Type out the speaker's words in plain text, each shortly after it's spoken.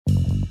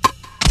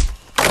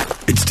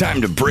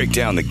Time to break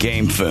down the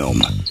game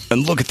film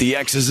and look at the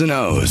X's and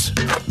O's,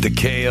 the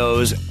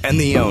KOs and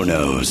the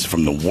O-Nos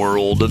from the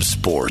world of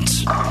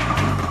sports.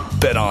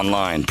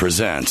 BetOnline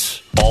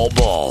presents All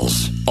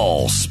Balls,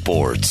 All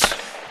Sports.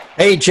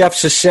 Hey, Jeff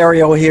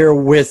Cesario here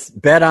with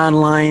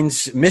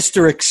BetOnline's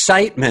Mr.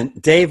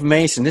 Excitement, Dave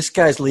Mason. This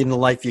guy's leading a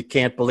life you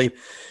can't believe.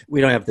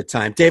 We don't have the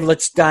time. Dave,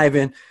 let's dive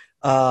in.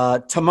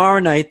 Tomorrow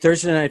night,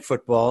 Thursday Night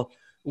Football.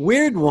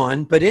 Weird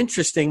one, but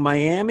interesting.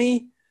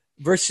 Miami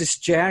versus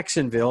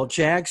Jacksonville.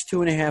 Jags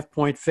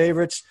 2.5-point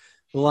favorites.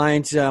 The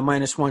line's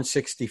minus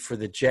 160 for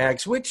the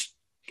Jags, which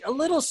a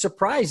little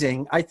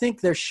surprising. I think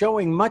they're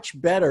showing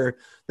much better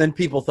than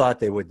people thought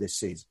they would this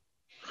season.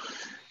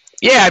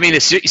 Yeah, I mean,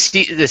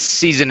 this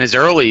season is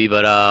early,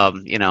 but,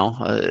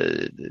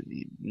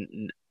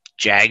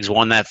 Jags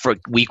won that for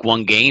week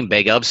one game,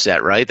 big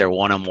upset, right? They're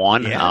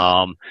 1-1.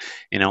 Yeah.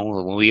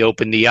 When we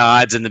opened the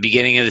odds in the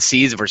beginning of the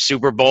season for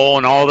Super Bowl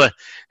and all the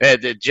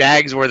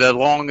Jags were the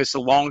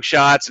long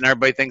shots, and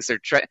everybody thinks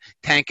they're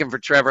tanking for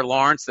Trevor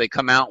Lawrence. They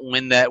come out and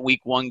win that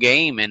week one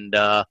game, and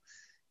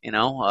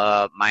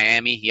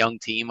Miami, young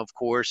team, of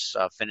course,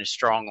 finished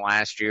strong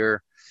last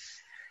year.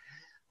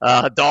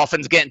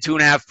 Dolphins getting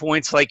 2.5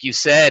 points, like you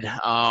said.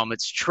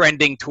 It's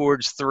trending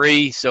towards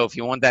 3. So if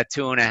you want that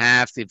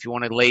 2.5, if you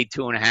want to lay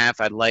 2.5,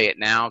 I'd lay it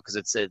now because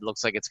it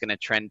looks like it's going to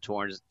trend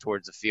towards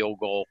the field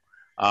goal.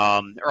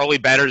 Early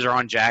bettors are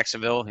on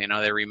Jacksonville.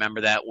 They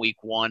remember that week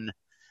one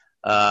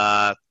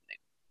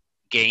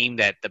game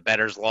that the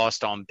bettors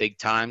lost on big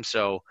time.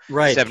 So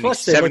right.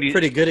 Plus, they look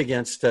pretty good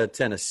against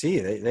Tennessee.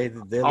 They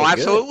look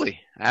absolutely. Good.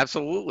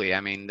 Absolutely.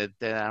 I mean,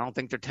 I don't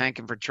think they're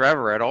tanking for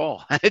Trevor at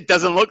all. It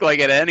doesn't look like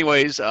it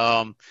anyways.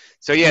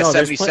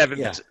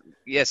 77%.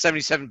 Yeah,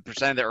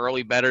 77% of the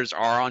early bettors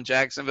are on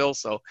Jacksonville.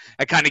 So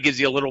that kind of gives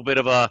you a little bit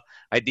of a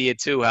idea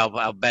too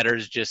how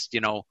bettors just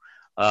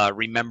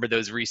remember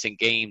those recent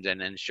games,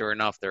 and sure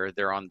enough,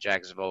 they're on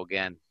Jacksonville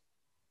again.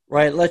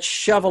 Right, let's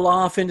shovel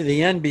off into the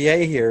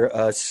NBA here.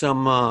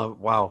 Some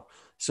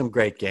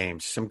great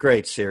games, some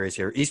great series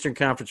here. Eastern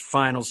Conference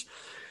Finals.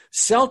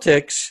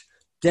 Celtics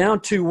down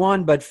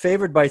 2-1, but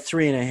favored by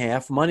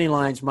 3.5. Money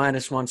lines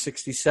minus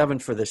 167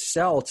 for the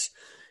Celts.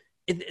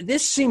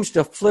 This seems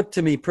to flip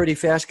to me pretty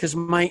fast because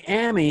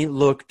Miami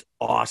looked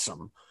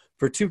awesome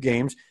for 2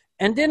 games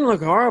and didn't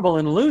look horrible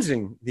in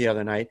losing the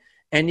other night.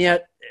 And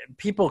yet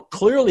people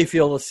clearly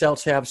feel the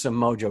Celts have some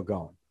mojo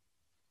going.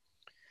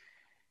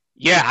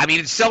 Yeah, I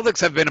mean, Celtics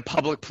have been a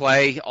public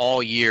play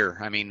all year.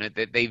 I mean,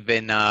 they've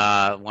been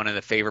one of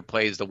the favorite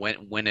plays to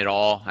win it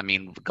all. I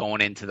mean,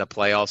 going into the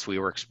playoffs, we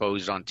were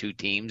exposed on 2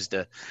 teams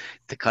to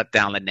cut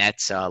down the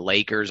nets,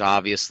 Lakers,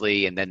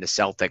 obviously, and then the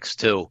Celtics,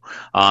 too.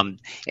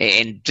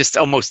 And just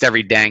almost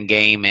every dang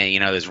game,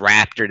 this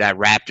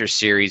Raptor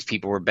series,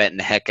 people were betting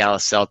the heck out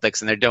of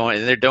Celtics, and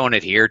they're doing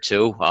it here,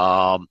 too.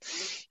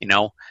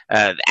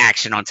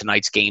 Action on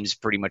tonight's game is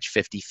pretty much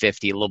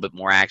 50-50, a little bit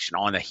more action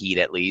on the Heat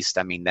at least.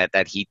 I mean,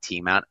 that Heat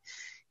team out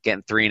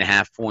getting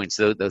 3.5 points.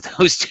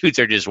 Those dudes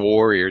are just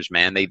warriors,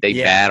 man. They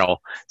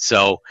battle.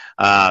 So,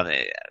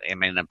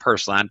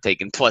 personally, I'm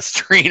taking plus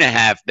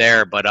 3.5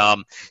 there. But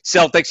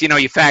Celtics,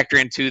 you factor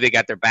in too, they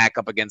got their back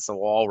up against the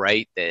wall,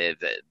 right? If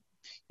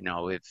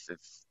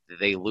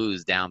they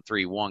lose down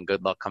 3-1,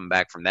 good luck coming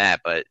back from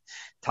that. But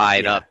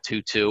tied up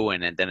 2-2,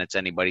 and then it's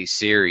anybody's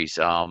series.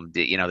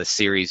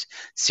 The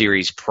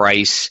series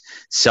price,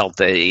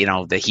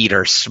 the Heat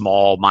are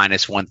small,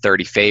 minus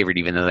 130 favorite,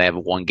 even though they have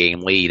a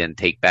 1-game lead, and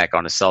take back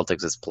on the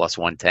Celtics is plus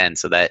 110.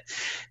 So that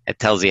it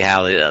tells you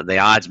how the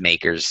odds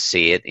makers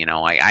see it.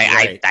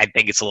 I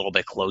think it's a little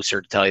bit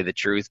closer, to tell you the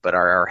truth, but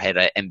our head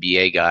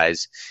NBA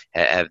guys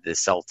have the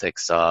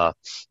Celtics,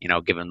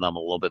 giving them a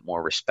little bit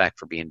more respect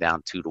for being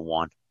down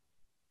 2-1.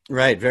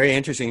 Right, very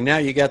interesting. Now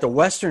you got the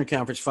Western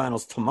Conference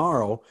Finals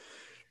tomorrow.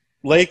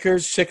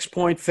 Lakers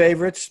 6-point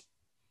favorites,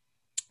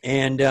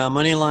 and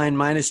money line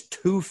minus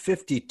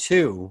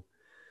 252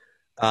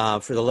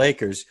 for the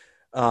Lakers.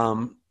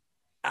 I'm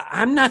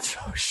not so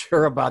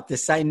sure about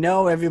this. I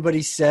know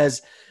everybody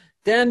says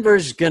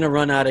Denver's going to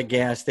run out of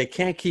gas. They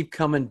can't keep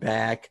coming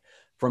back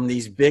from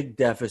these big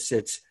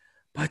deficits,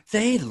 but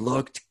they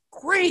looked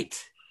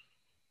great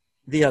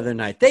the other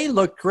night. They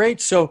looked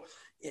great. So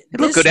they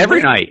look good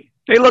every night.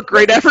 They look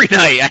great every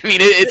night. I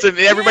mean,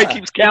 everybody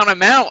keeps counting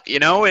them out,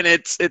 and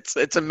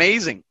it's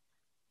amazing.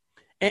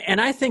 And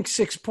I think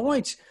 6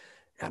 points,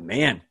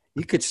 man,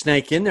 you could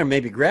snake in there,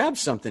 maybe grab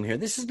something here.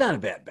 This is not a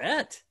bad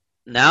bet.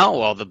 No,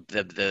 well,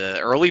 the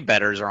early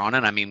bettors are on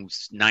it. I mean,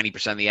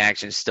 90% of the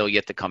action is still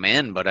yet to come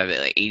in, but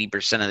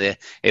 80% of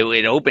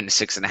it opened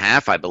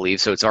 6.5, I believe,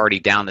 so it's already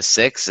down to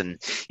 6.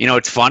 And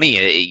it's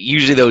funny.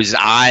 Usually those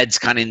odds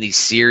kind of in these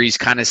series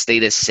kind of stay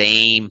the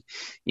same.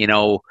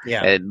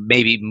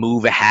 Maybe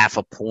move a half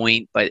a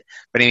point, but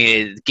I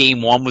mean,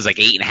 game 1 was like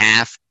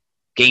 8.5.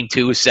 Game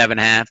 2 is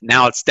 7.5.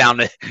 Now it's down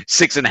to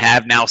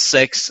 6.5. Now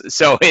 6.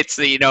 So it's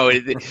the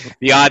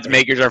odds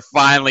makers are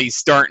finally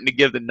starting to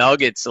give the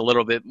Nuggets a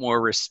little bit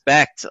more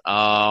respect.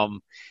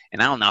 And I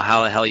don't know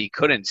how the hell you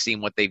couldn't see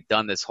what they've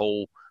done this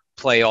whole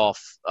playoff,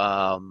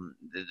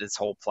 this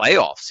whole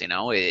playoffs.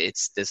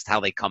 It's just how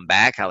they come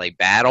back, how they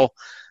battle.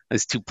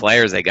 Those two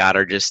players they got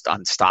are just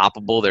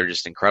unstoppable. They're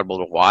just incredible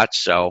to watch.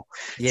 So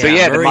Murray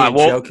and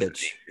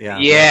Jokic.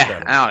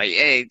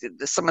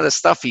 Some of the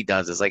stuff he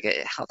does is like,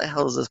 how the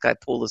hell does this guy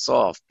pull this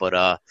off?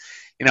 But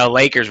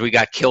Lakers, we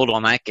got killed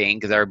on that game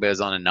because everybody was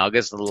on the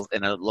Nuggets,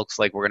 and it looks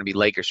like we're going to be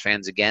Lakers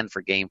fans again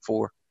for Game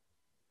 4.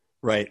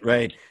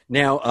 Right.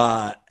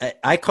 Now,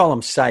 I call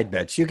them side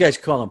bets. You guys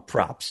call them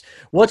props.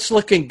 What's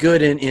looking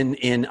good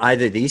in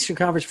either the Eastern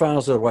Conference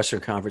Finals or the Western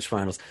Conference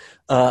Finals?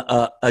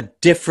 A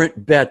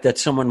different bet that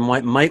someone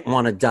might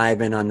want to dive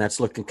in on that's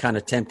looking kind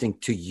of tempting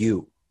to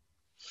you.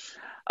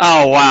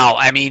 Oh, wow.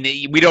 I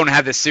mean, we don't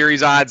have the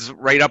series odds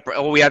right up.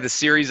 Oh, we have the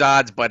series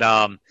odds, but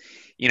the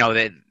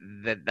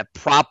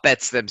prop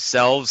bets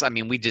themselves, I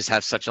mean, we just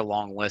have such a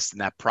long list in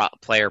that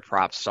player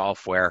prop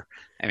software.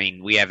 I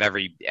mean, we have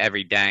every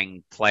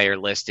dang player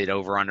listed,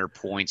 over under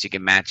points. You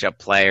can match up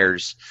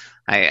players.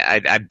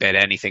 I bet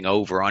anything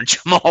over on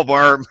Jamal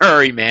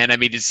Murray, man. I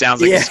mean, it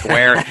sounds like a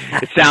square.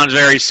 It sounds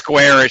very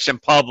squarish in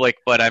public,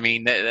 but I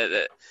mean,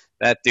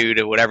 that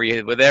dude, whatever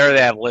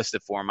they have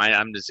listed for him,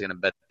 I'm just going to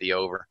bet the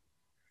over.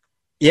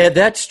 Yeah,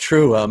 that's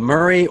true.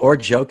 Murray or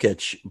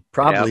Jokic,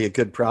 probably a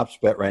good props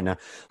bet right now.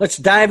 Let's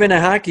dive into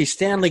hockey.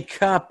 Stanley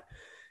Cup,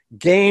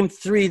 Game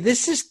 3.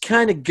 This is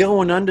kind of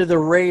going under the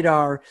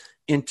radar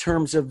in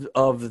terms of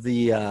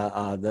the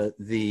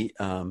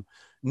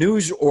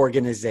news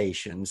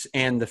organizations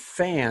and the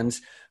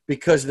fans,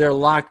 because they're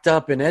locked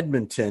up in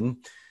Edmonton,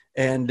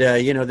 and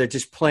they're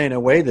just playing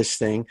away this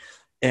thing.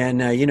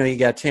 And, you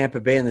got Tampa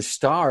Bay and the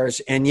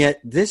Stars, and yet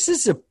this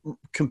is a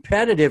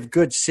competitive,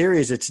 good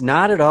series. It's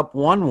knotted up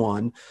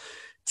 1-1.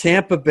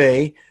 Tampa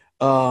Bay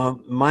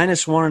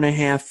minus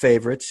 1.5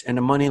 favorites, and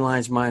the money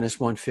line's minus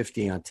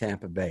 150 on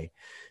Tampa Bay.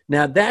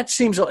 Now, that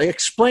seems –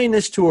 explain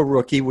this to a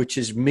rookie, which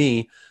is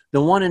me, the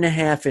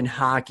 1.5 in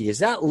hockey. Is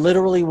that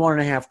literally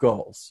 1.5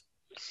 goals?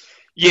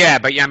 Yeah,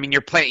 but I mean,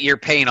 you're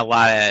paying a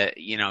lot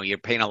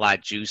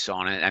of juice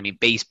on it. I mean,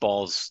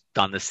 baseball's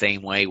done the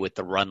same way with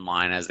the run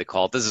line, as they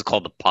call it. This is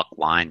called the puck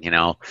line.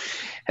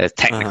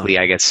 Technically,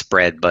 I guess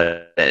spread,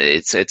 but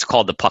it's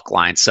called the puck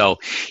line. So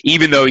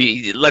even though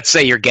let's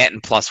say you're getting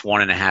plus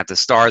 1.5, the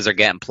Stars are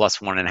getting plus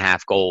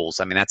 1.5 goals.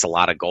 I mean, that's a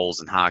lot of goals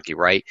in hockey,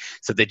 right?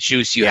 So the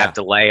juice you have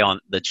to lay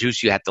on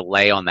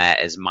that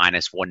is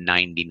minus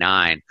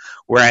 199.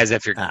 Whereas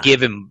if you're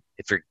given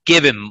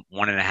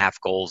 1.5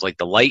 goals like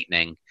the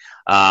Lightning,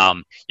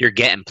 you're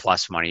getting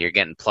plus money. You're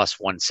getting plus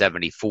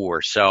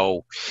 174.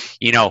 So,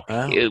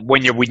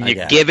 when you're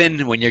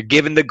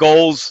given the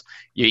goals,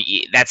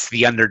 that's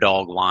the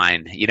underdog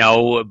line.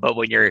 But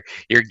when you're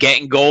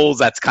getting goals,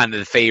 that's kind of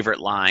the favorite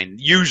line.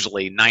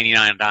 Usually,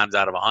 99 times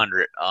out of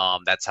 100,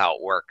 that's how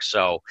it works.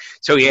 So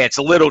yeah, it's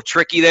a little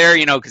tricky there,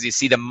 because you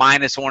see the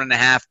minus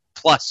 1.5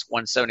 plus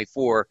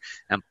 174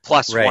 and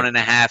plus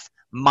 1.5.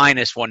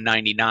 minus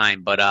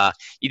 199, but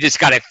you just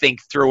got to think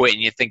through it,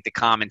 and you think the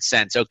common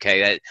sense.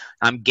 Okay,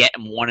 I'm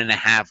getting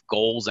 1.5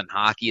 goals in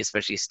hockey,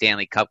 especially a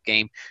Stanley Cup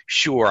game.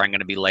 Sure, I'm going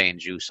to be laying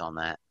juice on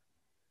that.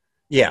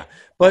 Yeah,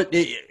 but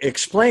it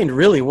explained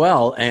really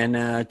well,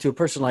 and to a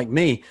person like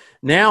me,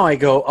 now I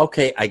go,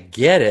 okay, I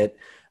get it.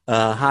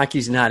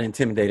 Hockey's not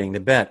intimidating the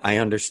bet. I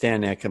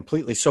understand that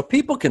completely. So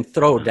people can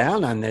throw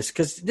down on this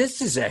because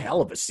this is a hell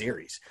of a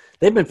series.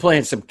 They've been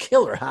playing some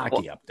killer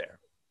hockey up there.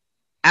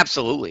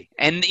 Absolutely.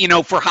 And,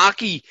 for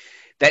hockey,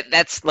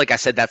 that's like I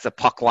said, that's the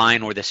puck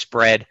line or the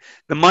spread.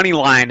 The money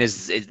line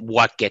is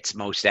what gets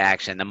most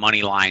action. The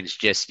money line's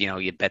just,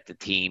 you bet the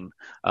team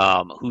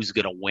who's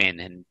going to win.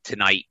 And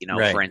tonight,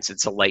 for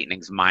instance, the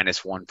Lightning's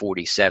minus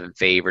 147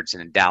 favorites,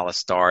 and the Dallas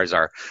Stars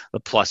are the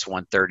plus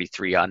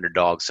 133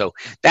 underdogs. So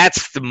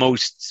that's the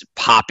most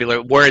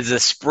popular, whereas the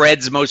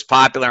spread's most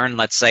popular in,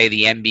 let's say,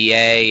 the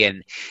NBA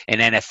and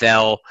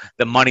NFL.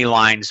 The money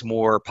line's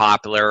more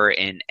popular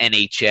in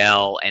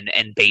NHL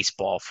and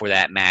baseball, for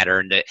that matter.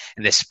 And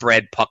the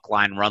spread, puck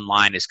line, run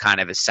line is kind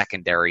of a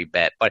secondary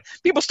bet, but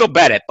people still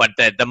bet it. But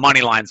the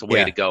money line's the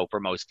way to go for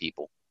most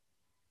people.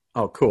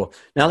 Oh, cool.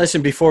 Now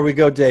listen, before we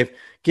go, Dave,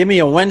 give me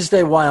a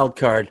Wednesday wild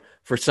card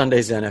for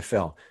Sunday's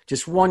NFL.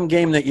 Just one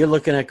game that you're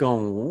looking at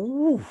going,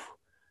 ooh,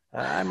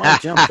 I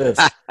might jump this.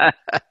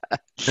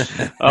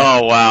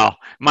 Oh, wow.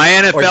 My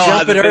NFL or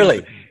jump it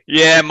early.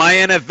 Yeah, my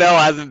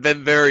NFL hasn't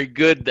been very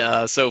good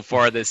so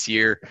far this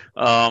year.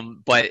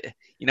 But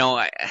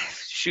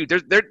shoot,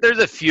 there's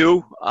a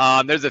few.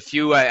 There's a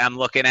few I'm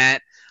looking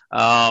at.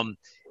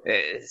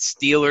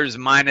 Steelers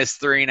minus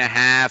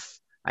 3.5.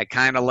 I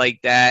kind of like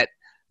that.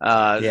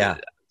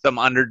 Some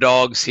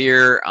underdogs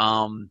here.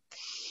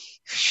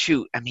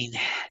 Shoot, I mean,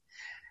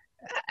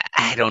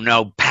 I don't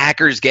know.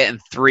 Packers getting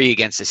 3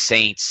 against the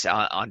Saints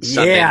on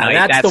Sunday night.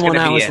 Yeah, that's the one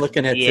I was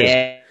looking at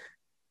too.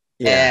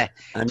 Yeah.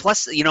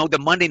 Plus, the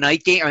Monday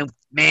night game. I mean,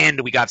 man,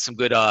 do we got some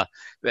good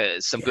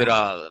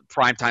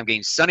primetime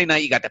games. Sunday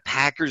night, you got the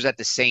Packers at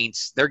the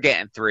Saints. They're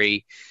getting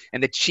 3,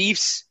 and the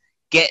Chiefs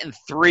getting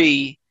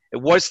 3 It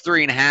was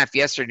 3.5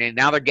 yesterday.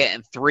 Now they're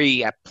getting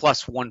 3 at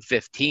plus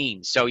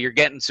 115. So you're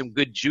getting some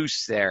good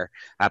juice there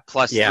at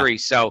plus 3.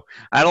 So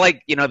I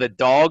like, the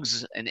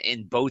dogs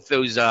in both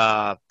those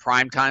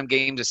primetime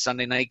games, the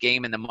Sunday night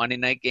game and the Monday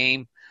night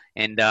game,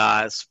 and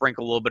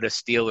sprinkle a little bit of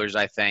Steelers,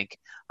 I think,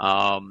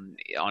 on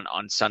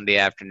Sunday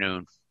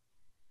afternoon.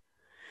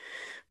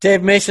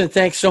 Dave Mason,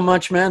 thanks so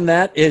much, man.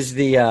 That is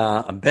the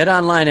Bet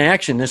Online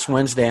action this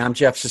Wednesday. I'm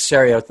Jeff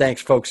Cesario.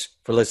 Thanks, folks,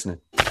 for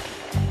listening.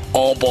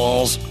 All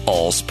balls,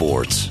 all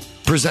sports.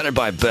 Presented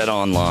by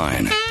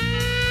BetOnline,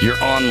 your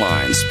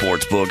online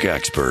sportsbook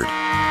expert.